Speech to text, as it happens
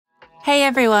Hey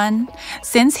everyone!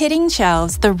 Since hitting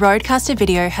shelves, the RØDECaster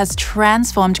video has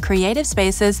transformed creative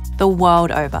spaces the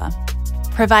world over,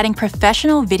 providing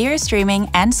professional video streaming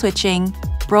and switching,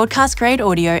 broadcast-grade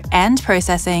audio and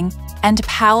processing, and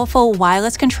powerful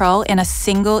wireless control in a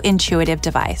single intuitive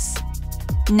device.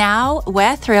 Now,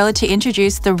 we're thrilled to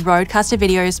introduce the RØDECaster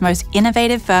video's most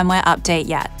innovative firmware update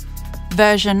yet,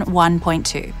 version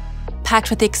 1.2, packed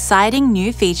with exciting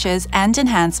new features and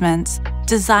enhancements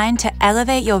designed to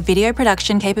elevate your video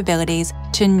production capabilities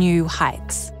to new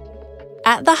heights.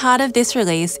 At the heart of this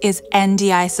release is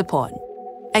NDI Support,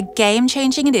 a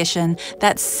game-changing addition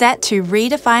that's set to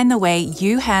redefine the way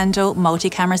you handle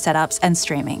multi-camera setups and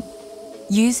streaming.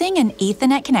 Using an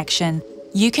Ethernet connection,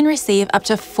 you can receive up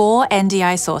to 4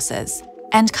 NDI sources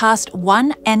and cast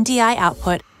one NDI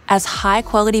output as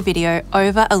high-quality video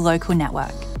over a local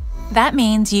network. That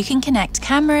means you can connect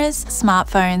cameras,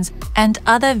 smartphones, and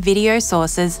other video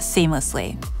sources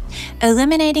seamlessly,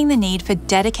 eliminating the need for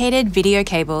dedicated video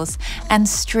cables and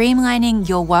streamlining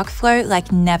your workflow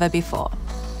like never before.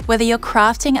 Whether you're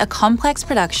crafting a complex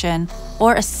production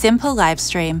or a simple live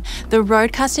stream, the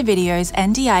RØDECaster video's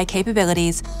NDI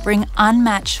capabilities bring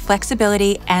unmatched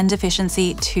flexibility and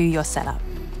efficiency to your setup.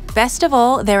 Best of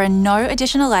all, there are no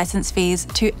additional license fees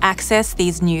to access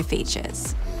these new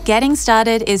features. Getting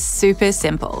started is super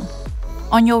simple.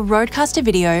 On your RØDECaster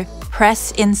video,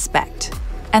 press Inspect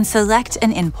and select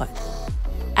an input.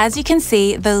 As you can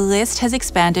see, the list has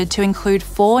expanded to include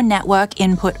 4 network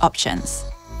input options.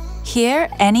 Here,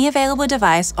 any available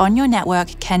device on your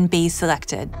network can be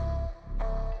selected.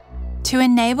 To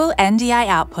enable NDI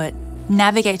output,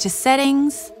 navigate to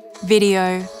Settings,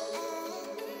 Video,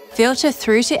 filter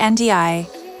through to NDI,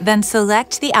 then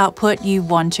select the output you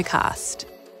want to cast.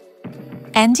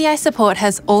 NDI support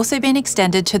has also been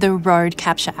extended to the RØDE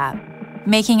Capture app,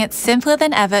 making it simpler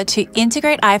than ever to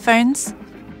integrate iPhones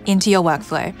into your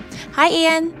workflow. Hi,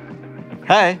 Ian.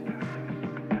 Hey.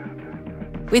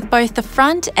 With both the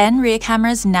front and rear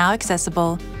cameras now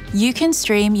accessible, you can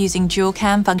stream using dual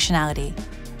cam functionality,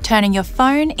 turning your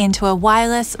phone into a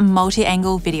wireless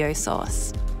multi-angle video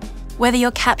source. Whether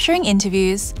you're capturing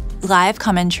interviews, live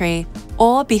commentary,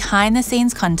 or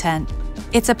behind-the-scenes content,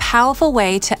 it's a powerful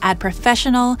way to add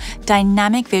professional,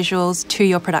 dynamic visuals to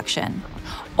your production,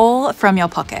 all from your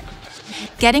pocket.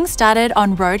 Getting started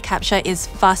on RØDE Capture is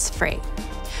fuss-free.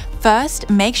 First,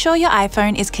 make sure your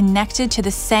iPhone is connected to the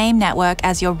same network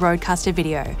as your RØDECaster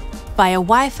video, via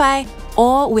Wi-Fi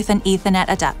or with an Ethernet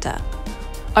adapter.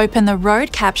 Open the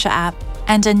RØDE Capture app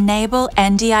and enable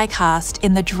NDI Cast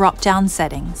in the drop-down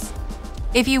settings.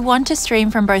 If you want to stream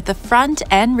from both the front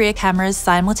and rear cameras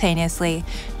simultaneously,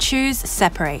 choose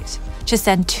Separate to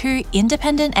send 2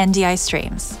 independent NDI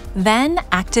streams. Then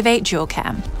activate Dual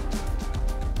Cam.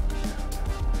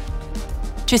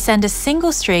 To send a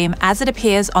single stream as it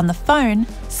appears on the phone,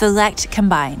 select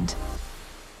Combined.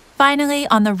 Finally,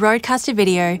 on the RØDECaster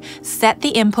video, set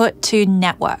the input to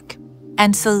Network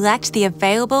and select the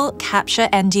available Capture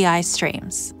NDI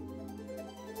streams.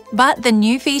 But the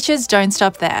new features don't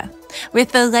stop there.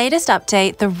 With the latest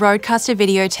update, the RØDECaster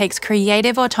video takes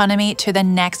creative autonomy to the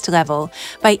next level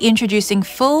by introducing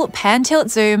full pan-tilt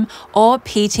zoom or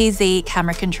PTZ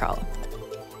camera control.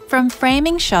 From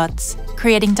framing shots,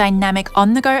 creating dynamic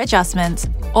on-the-go adjustments,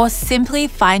 or simply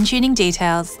fine-tuning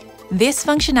details, this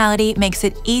functionality makes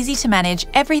it easy to manage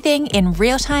everything in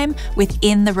real time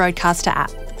within the RØDECaster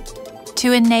app.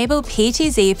 To enable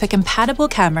PTZ for compatible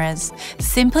cameras,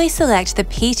 simply select the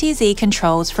PTZ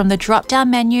controls from the drop-down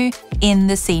menu in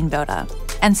the Scene Builder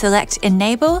and select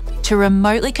Enable to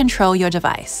remotely control your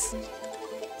device.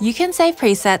 You can save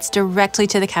presets directly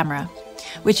to the camera,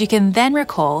 which you can then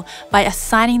recall by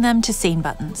assigning them to scene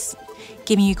buttons,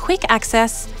 giving you quick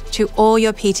access to all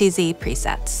your PTZ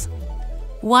presets.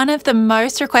 One of the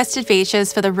most requested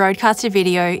features for the RØDECaster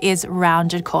video is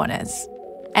rounded corners.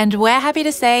 And we're happy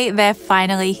to say they're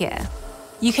finally here.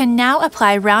 You can now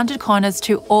apply rounded corners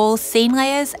to all scene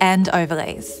layers and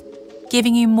overlays,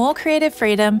 giving you more creative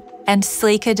freedom and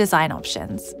sleeker design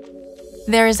options.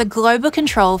 There is a global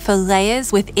control for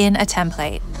layers within a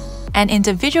template, and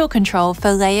individual control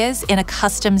for layers in a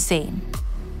custom scene.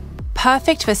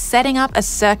 Perfect for setting up a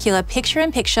circular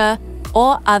picture-in-picture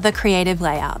or other creative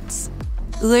layouts.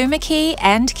 Luma key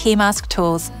and key mask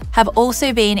tools have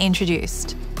also been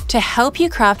introduced to help you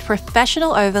craft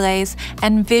professional overlays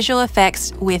and visual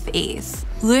effects with ease.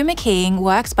 Luma keying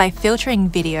works by filtering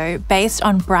video based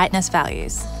on brightness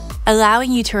values,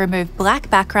 allowing you to remove black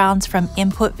backgrounds from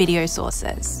input video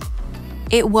sources.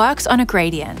 It works on a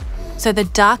gradient, so the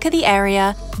darker the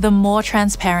area, the more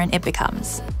transparent it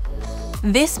becomes.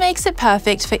 This makes it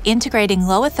perfect for integrating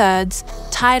lower thirds,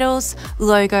 titles,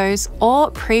 logos,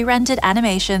 or pre-rendered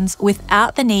animations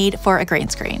without the need for a green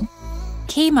screen.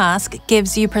 Key Mask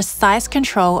gives you precise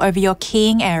control over your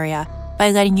keying area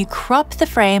by letting you crop the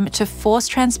frame to force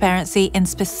transparency in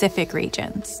specific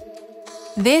regions.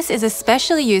 This is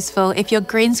especially useful if your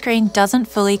green screen doesn't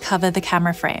fully cover the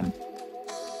camera frame.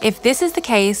 If this is the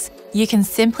case, you can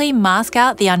simply mask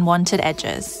out the unwanted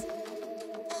edges.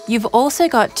 You've also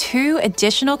got 2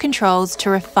 additional controls to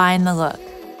refine the look.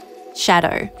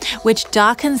 Shadow, which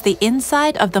darkens the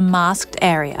inside of the masked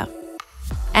area.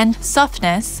 And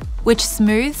Softness, which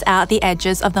smooths out the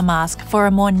edges of the mask for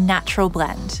a more natural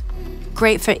blend.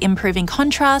 Great for improving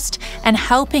contrast and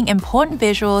helping important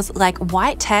visuals like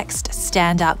white text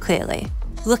stand out clearly.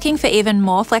 Looking for even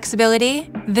more flexibility?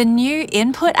 The new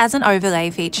Input as an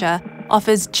Overlay feature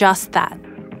offers just that.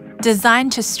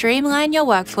 Designed to streamline your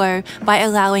workflow by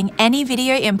allowing any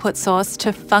video input source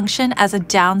to function as a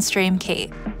downstream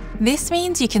key. This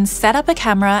means you can set up a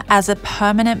camera as a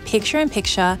permanent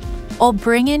picture-in-picture or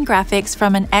bring in graphics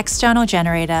from an external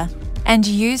generator and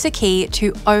use a key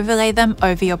to overlay them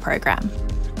over your program.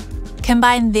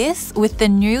 Combine this with the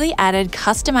newly added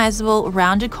customizable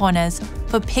rounded corners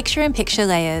for picture-in-picture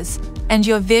layers, and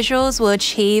your visuals will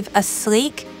achieve a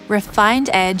sleek, refined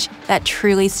edge that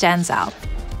truly stands out.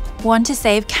 Want to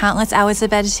save countless hours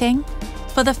of editing?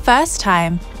 For the first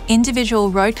time,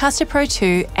 individual RØDECaster Pro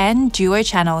 2 and Duo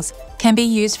channels can be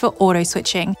used for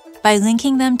auto-switching by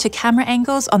linking them to camera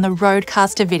angles on the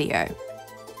RØDECaster video.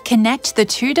 Connect the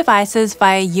 2 devices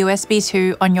via USB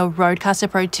 2 on your RØDECaster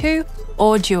Pro 2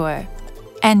 or Duo,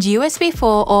 and USB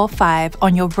 4 or 5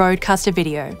 on your RØDECaster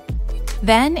video.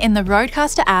 Then in the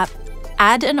RØDECaster app,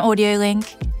 add an audio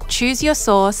link, choose your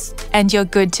source, and you're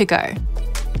good to go.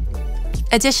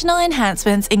 Additional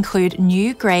enhancements include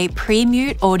new grey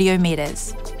pre-mute audio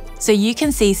meters, so you can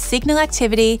see signal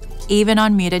activity even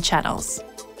on muted channels.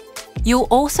 You'll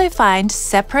also find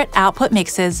separate output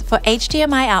mixers for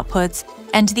HDMI outputs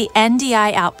and the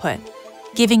NDI output,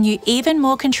 giving you even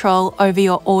more control over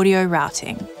your audio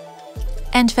routing.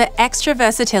 And for extra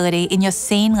versatility in your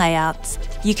scene layouts,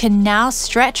 you can now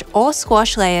stretch or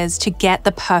squash layers to get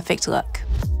the perfect look.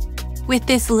 With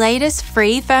this latest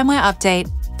free firmware update,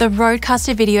 the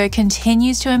RØDECaster Video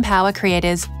continues to empower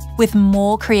creators with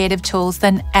more creative tools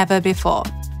than ever before.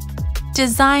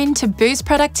 Designed to boost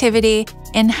productivity,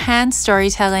 enhance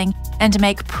storytelling, and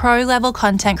make pro-level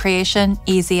content creation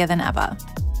easier than ever.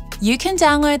 You can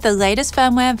download the latest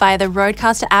firmware via the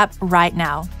RØDECaster app right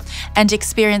now and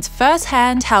experience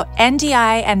firsthand how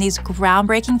NDI and these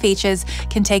groundbreaking features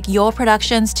can take your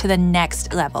productions to the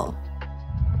next level.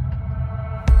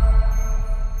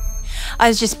 I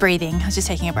was just breathing. I was just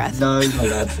taking a breath. No, you're not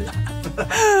allowed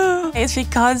to. It's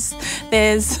because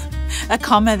there's a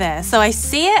comma there. So I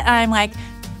see it and I'm like,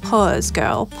 pause,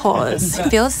 girl, pause. It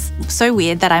feels so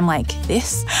weird that I'm like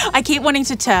this. I keep wanting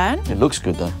to turn. It looks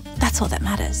good though. That's all that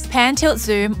matters. Pan, tilt,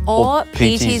 zoom, or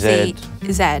PTZ.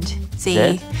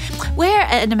 Z. We're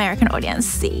an American audience.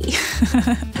 C.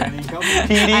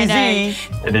 PTZ. I know.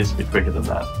 It is a bit quicker than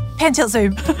that. Pan, tilt,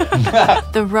 zoom.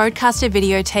 The RØDECaster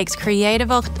Video takes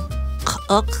creative.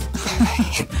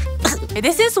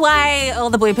 This is why all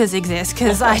the bloopers exist,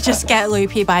 because I just get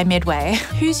loopy by midway.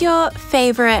 Who's your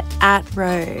favorite at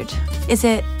Rode? Is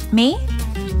it me?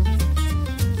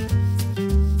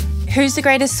 Who's the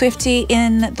greatest Swiftie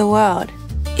in the world?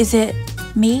 Is it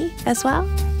me as well?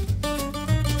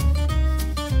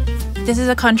 This is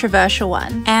a controversial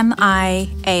one. Am I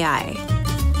AI?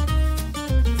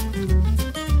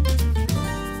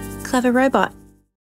 Clever robot.